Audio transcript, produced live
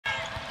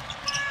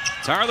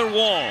Tyler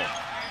Wahl,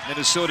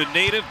 Minnesota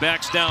native,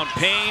 backs down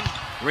Payne.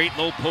 Great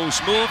low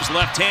post moves,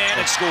 left hand,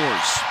 and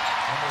scores.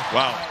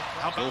 Wow.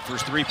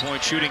 Gophers'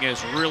 three-point shooting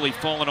has really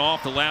fallen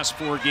off the last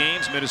 4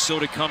 games.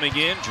 Minnesota coming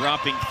in,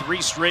 dropping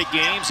 3 straight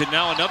games, and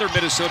now another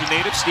Minnesota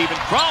native, Stephen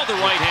Crowell, the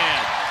right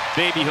hand.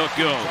 Baby hook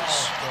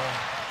goes.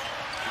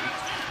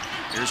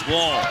 Here's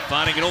Wahl,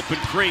 finding an open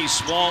crease.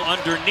 Wahl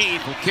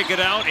underneath, will kick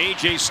it out.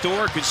 A.J.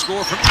 Storr can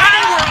score from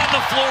anywhere on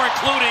the floor,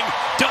 including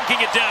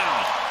dunking it down.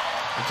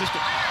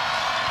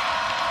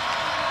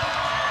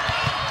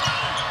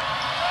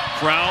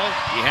 Crowell,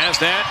 he has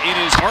that in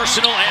his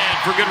arsenal, and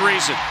for good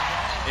reason.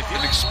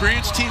 An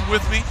experienced team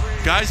with me,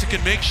 guys that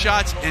can make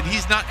shots, and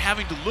he's not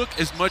having to look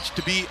as much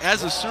to be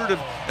as assertive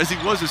as he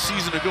was a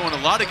season ago, and a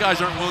lot of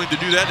guys aren't willing to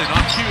do that, and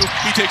on cue,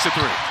 he takes a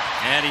 3.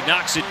 And he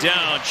knocks it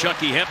down,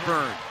 Chucky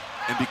Hepburn.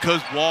 And because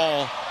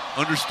Wahl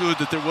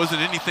understood that there wasn't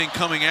anything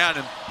coming at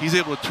him, he's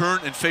able to turn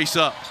and face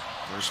up.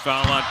 First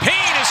foul on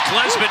Payne as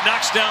Klesmit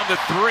knocks down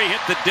the 3, hit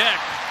the deck.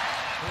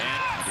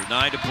 And under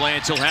 9 to play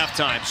until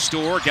halftime.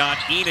 Storr got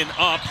Enan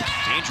up.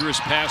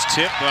 Dangerous pass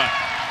tip, but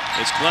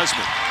it's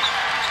Klesmit.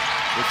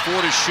 With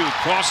 4 to shoot,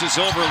 crosses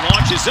over,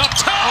 launches up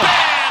top,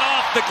 and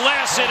off the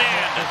glass and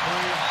in.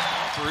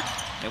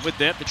 And with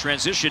that, the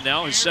transition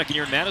now, his second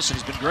year in Madison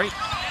has been great.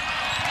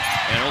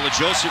 And Ola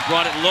Joseph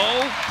brought it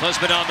low.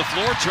 Klesmit on the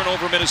floor,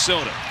 turnover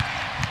Minnesota.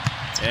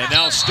 And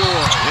now Storr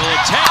will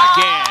attack,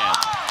 and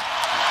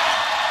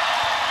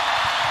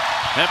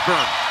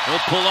Hepburn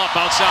will pull up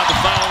outside the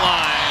foul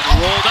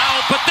line. Rolled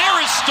out, but there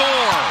is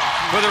Storr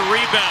for the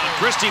rebound.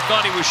 Christie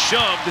thought he was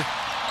shoved.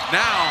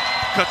 Now,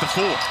 cut the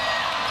 4.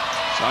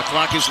 Shot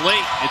clock is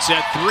late. It's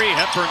at 3.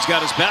 Hepburn's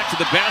got his back to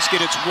the basket.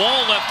 It's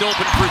Wahl left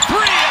open for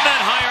 3, and that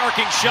high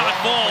arcing shot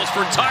falls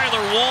for Tyler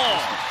Wahl.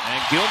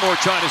 And Gilmore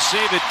tried to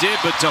save it, did,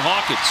 but to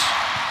Hawkins.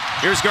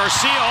 Here's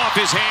Garcia off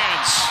his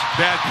hands.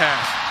 Bad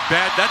pass.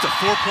 Bad. That's a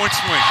 4-point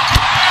swing.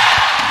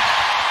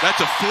 That's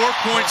a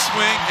 4-point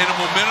swing and a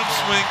momentum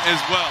swing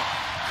as well.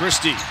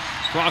 Christie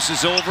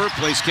crosses over,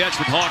 plays catch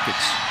with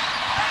Hawkins.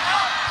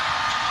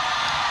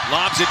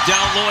 Lobs it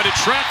down low into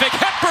traffic.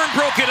 Hepburn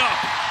broke it up.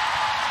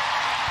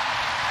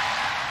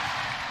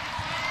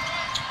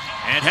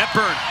 And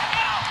Hepburn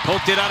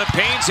poked it out of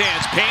Payne's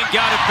hands. Payne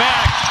got it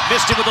back.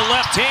 Missed it with the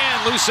left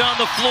hand. Loose on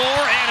the floor,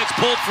 and it's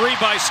pulled free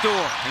by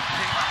Storr.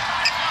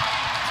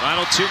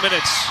 Final 2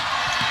 minutes.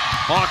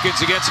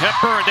 Hawkins against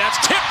Hepburn. That's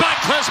tipped by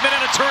Klesmit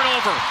and a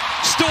turnover.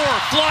 Storr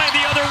flying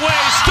the other way.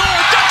 Storr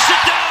ducks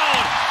it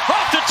down.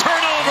 Off the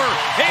turnover.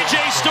 A.J.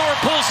 Storr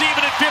pulls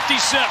even at 57.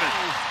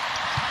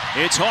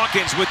 It's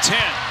Hawkins with 10.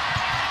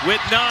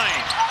 With 9.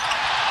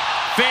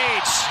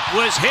 Fades,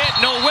 was hit,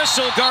 no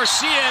whistle.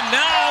 Garcia,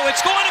 now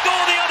it's going to go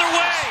the other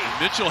way.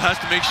 Mitchell has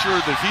to make sure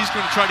that if he's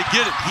going to try to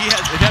get it,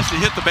 it has to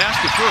hit the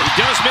basket first. He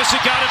does miss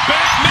it, got it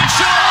back.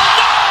 Mitchell,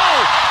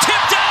 no!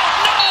 Tipped out.